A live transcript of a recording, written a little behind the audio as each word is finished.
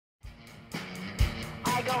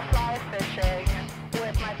go fly fishing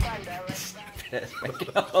with my friend Eric.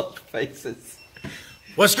 Making all faces.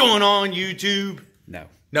 What's going on, YouTube? No.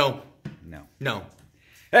 No. No. No.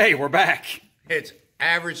 Hey, we're back. It's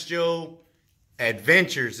Average Joe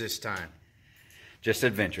Adventures this time. Just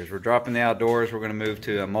adventures. We're dropping the outdoors. We're going to move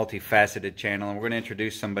to a multifaceted channel, and we're going to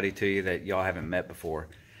introduce somebody to you that y'all haven't met before.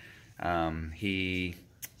 His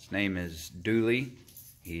name is Dooley.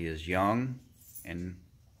 He is young, and,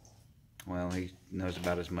 well, he knows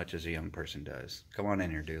about as much as a young person does. Come on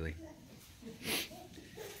in here, Dooley.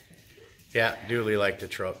 Yeah, Dooley liked the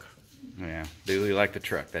truck. Yeah, Dooley liked the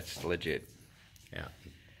truck. That's legit. Yeah,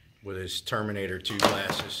 with his Terminator 2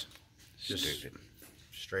 glasses. Just stupid.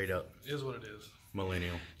 Straight up. It is what it is.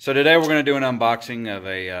 Millennial. So today we're going to do an unboxing of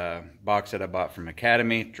a box that I bought from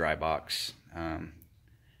Academy, dry box.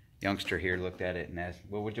 Youngster here looked at it and asked,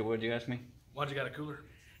 what would you ask me? Why'd you got a cooler?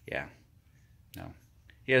 Yeah, no.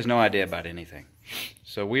 He has no idea about anything.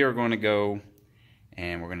 So we are going to go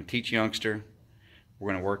and we're going to teach Youngster. We're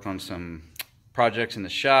going to work on some projects in the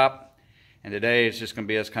shop. And today it's just going to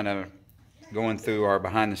be us kind of going through our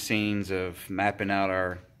behind the scenes of mapping out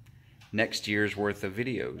our next year's worth of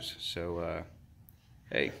videos. So,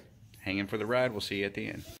 hey, hang in for the ride. We'll see you at the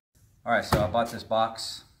end. All right, so I bought this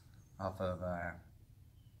box off of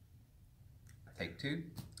Take Two.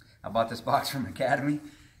 I bought this box from Academy,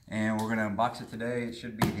 and we're gonna unbox it today. It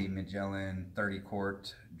should be the Magellan 30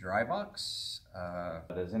 quart dry box.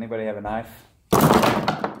 Does anybody have a knife?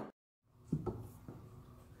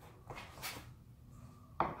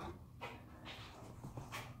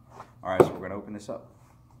 All right, so we're gonna open this up.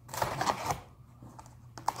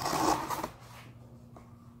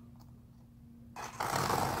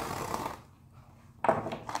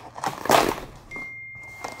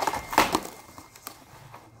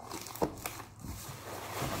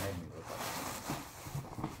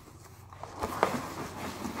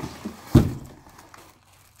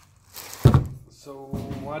 So,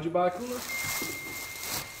 why'd you buy a cooler?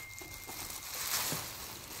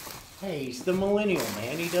 Hey, he's the millennial,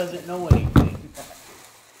 man. He doesn't know anything.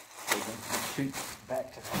 Shoot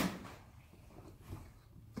back to him.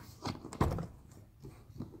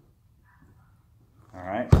 All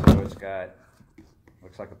right, so it's got,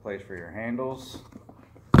 looks like a place for your handles,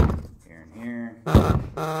 here and here.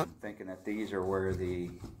 I'm thinking that these are where the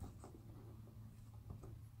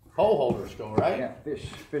Pole holders go, right? yeah,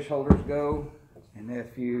 fish holders go. And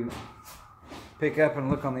if you pick up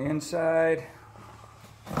and look on the inside,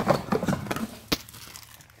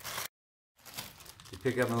 you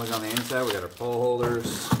pick up and look on the inside, we got our pole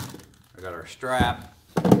holders, we got our strap,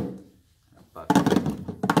 a bucket.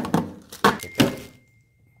 Pick up.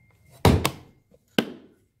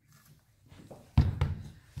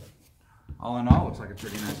 All in all, looks like a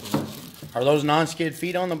pretty nice little machine. Are those non-skid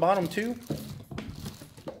feet on the bottom too?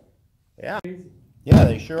 Yeah. Yeah,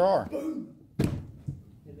 they sure are.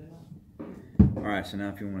 Alright, so now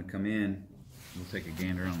if you want to come in, we'll take a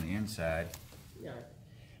gander on the inside.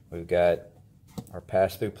 We've got our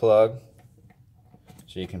pass-through plug.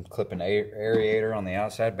 So you can clip an aerator on the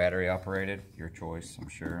outside, battery operated, your choice, I'm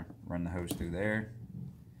sure. Run the hose through there.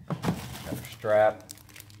 Got our strap.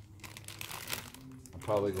 I'm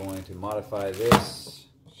probably going to modify this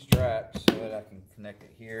strap so that I can connect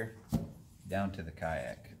it here down to the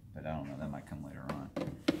kayak. But I don't know, that might come later on.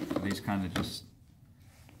 So these kind of just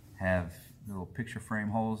have little picture frame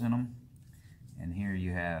holes in them. And here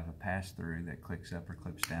you have a pass-through that clicks up or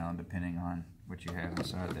clips down depending on what you have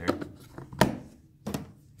inside there.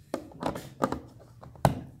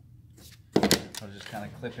 So just kind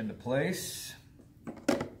of clip into place.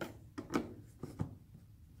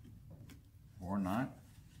 Or not.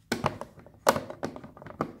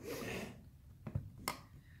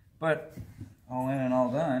 But all in and all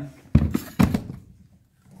done.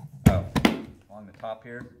 Oh, along the top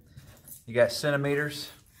here, you got centimeters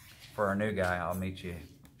for our new guy. I'll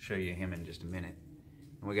show you him in just a minute.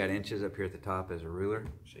 And we got inches up here at the top as a ruler,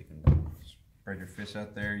 so you can spread your fists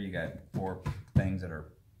out there. You got 4 things that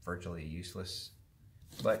are virtually useless,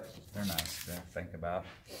 but they're nice to think about.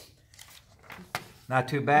 Not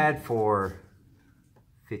too bad for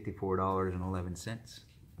 $54.11.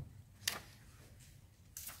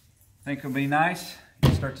 Think it'll be nice.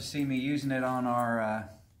 You'll start to see me using it on our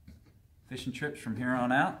fishing trips from here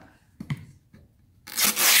on out.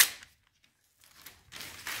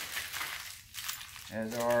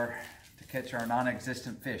 To catch our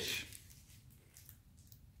non-existent fish.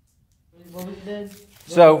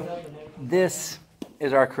 So this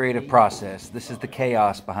is our creative process. This is the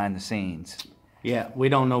chaos behind the scenes. Yeah, we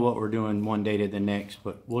don't know what we're doing one day to the next,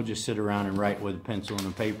 but we'll just sit around and write with a pencil and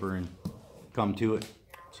a paper and come to it.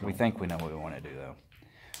 So we think we know what we want to do, though.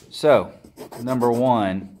 So, number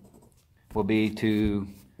 1 will be to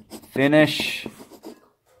finish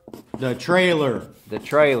The trailer. the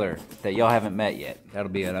trailer that y'all haven't met yet.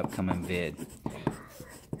 That'll be an upcoming vid.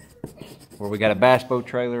 Where we got a bass boat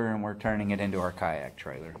trailer and we're turning it into our kayak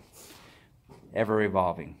trailer. Ever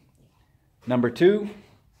evolving. Number 2.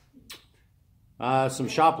 Some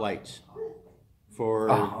shop lights for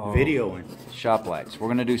videoing. Shop lights. We're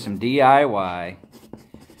going to do some DIY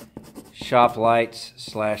shop lights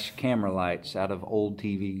 / camera lights out of old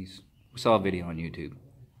TVs. We saw a video on YouTube.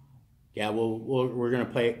 Yeah, we're gonna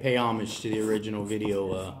pay homage to the original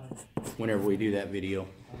video whenever we do that video.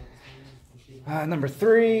 Number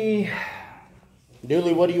 3.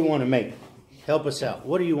 Dooley, what do you want to make? Help us out.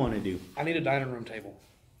 What do you want to do? I need a dining room table.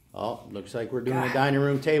 Oh, looks like we're doing a dining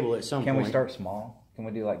room table at some Can point. we start small? Can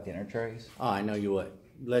we do like dinner trays? Oh, I know you what.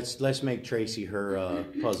 Let's make Tracy her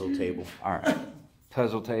puzzle table. All right.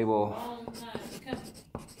 Puzzle table.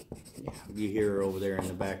 Yeah, you hear her over there in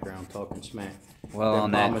the background talking smack. Well, They're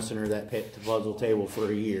on that promising her that puzzle table for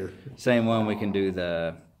a year. same one, we can do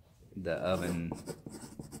the oven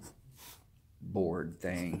board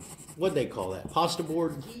thing. What'd they call that? Pasta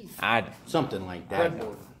board? Something like that.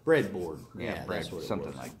 Breadboard. Breadboard. Yeah, bread, that's what it something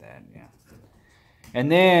was. like that. Yeah. And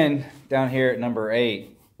then down here at number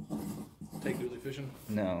 8, Take Dooley fishing.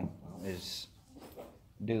 no, is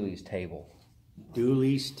Dooley's table.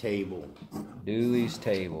 Dooley's table. Dooley's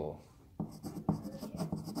table.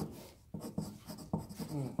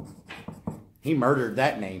 He murdered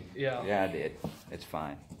that name. Yeah. Yeah, I did. It's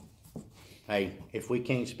fine. Hey, if we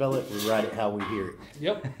can't spell it, we write it how we hear it.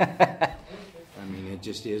 Yep. I mean, it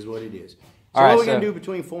just is what it is. So All right, what are we so- gonna do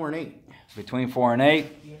between 4 and 8? Between 4 and 8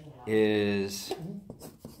 is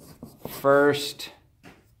first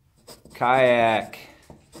kayak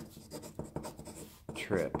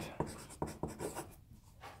trip.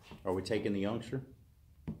 Are we taking the youngster?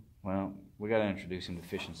 Well, we got to introduce him to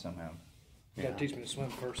fishing somehow. You gotta teach me to swim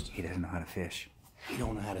first. He doesn't know how to fish. You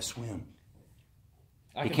don't know how to swim.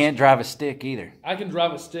 He can't drive a stick either. I can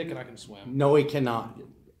drive a stick and I can swim. No, he cannot.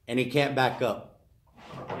 And he can't back up.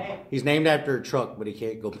 He's named after a truck, but he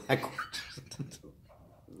can't go backwards.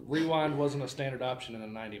 Rewind wasn't a standard option in a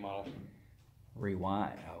 90 model.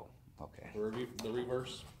 Rewind. Oh, okay. The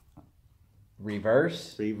reverse.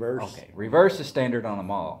 Reverse? Reverse. Okay. Reverse is standard on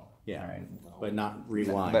them all. Yeah. All right. But not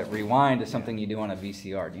rewind. But rewind is something you do on a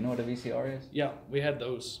VCR. Do you know what a VCR is? Yeah, we had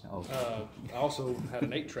those. Oh. I also had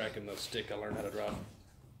an 8-track in the stick I learned how to drive.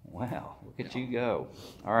 Wow, look at you go.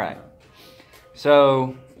 All right.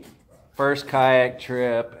 So, first kayak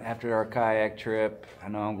trip. After our kayak trip, I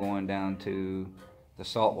know I'm going down to the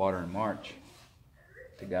saltwater in March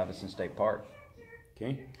to Galveston State Park.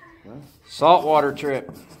 Okay. Well, Saltwater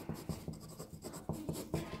trip.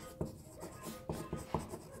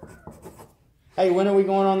 hey, when are we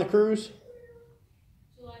going on the cruise?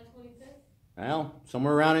 July 25th. Well,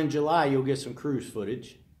 somewhere around in July, you'll get some cruise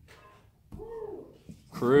footage.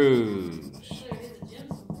 Cruise.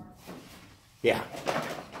 Yeah.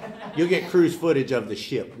 You'll get cruise footage of the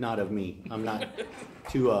ship, not of me. I'm not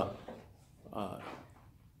too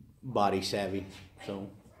body savvy. So,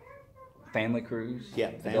 Family cruise.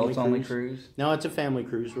 yeah, family Adults only cruise. cruise. No, it's a family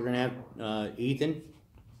cruise. We're going to have Ethan.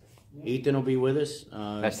 Ethan will be with us.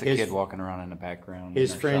 That's the kid walking around in the background.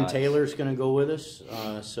 His in our friend shots. Taylor's going to go with us.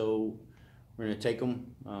 So we're going to take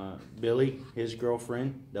him. Billy, his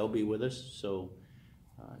girlfriend, they'll be with us. So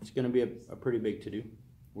it's going to be a pretty big to-do.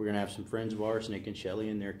 We're going to have some friends of ours, Nick and Shelly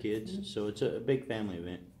and their kids. So it's a big family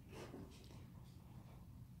event.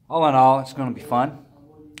 All in all, it's going to be fun.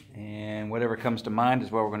 And whatever comes to mind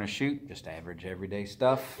is what we're going to shoot. Just average, everyday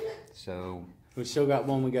stuff. So, We still got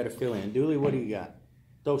one we got to fill in. Dooley, what do you got?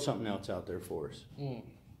 Throw something else out there for us.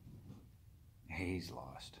 he's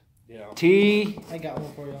lost. Yeah. T, I got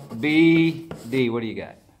one for y'all. B, D. What do you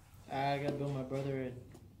got? I gotta build my brother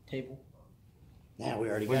a table. Yeah, we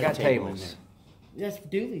already We got got a table in tables. there. That's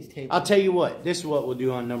Dooley's table. I'll tell you what. This is what we'll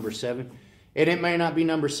do on number 7. And it may not be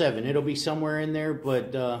number 7. It'll be somewhere in there,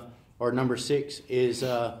 but or number 6 is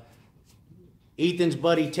Ethan's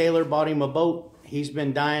buddy Taylor bought him a boat. He's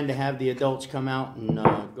been dying to have the adults come out and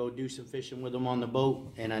go do some fishing with him on the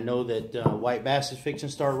boat. And I know that white bass is fixing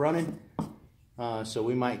to start running. So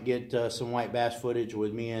we might get some white bass footage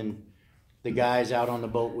with me and the guys out on the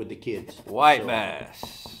boat with the kids. White So,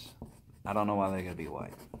 bass. I don't know why they gotta be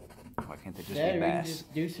white. Why can't they just Yeah, be we can bass?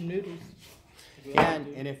 just do some noodles. Yeah,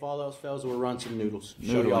 and if all else fails, we'll run some noodles.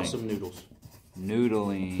 Show y'all Noodling. some noodles.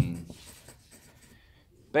 Noodling.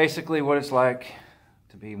 Basically what it's like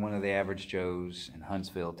to be one of the average Joes in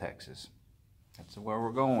Huntsville, Texas. That's where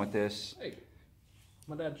we're going with this. Hey,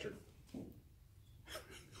 my dad's shirt.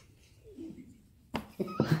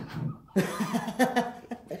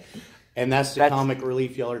 And that's the That's- comic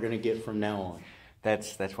relief y'all are going to get from now on.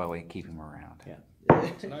 That's why we keep him around. Yeah.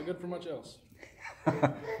 It's not good for much else.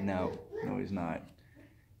 No, he's not.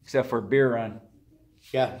 Except for beer run.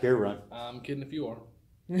 Yeah, beer run. I'm kidding if you are.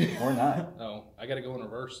 Or not. Oh, I got to go in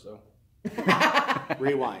reverse, though.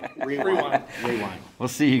 Rewind. Rewind. We'll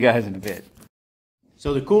see you guys in a bit.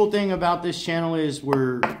 So the cool thing about this channel is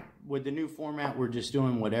with the new format, we're just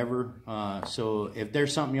doing whatever. So if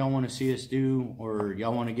there's something y'all want to see us do or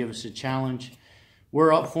y'all want to give us a challenge,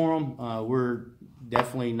 we're up for them. We're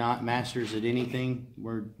definitely not masters at anything.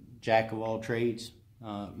 We're jack of all trades,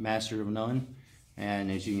 master of none.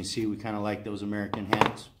 And as you can see, we kind of like those American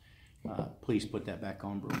hats. Please put that back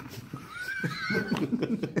on, bro.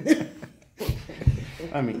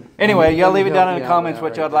 I mean, Anyway, y'all leave it down in the comments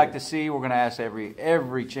what y'all like to see. We're gonna ask every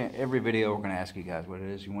video. We're gonna ask you guys what it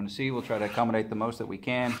is you want to see. We'll try to accommodate the most that we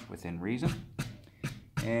can within reason,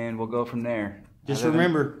 and we'll go from there. just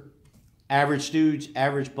remember, average dudes,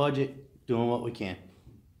 average budget, doing what we can.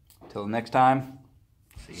 Till next time.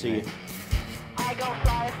 See you. I go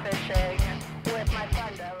fly fishing.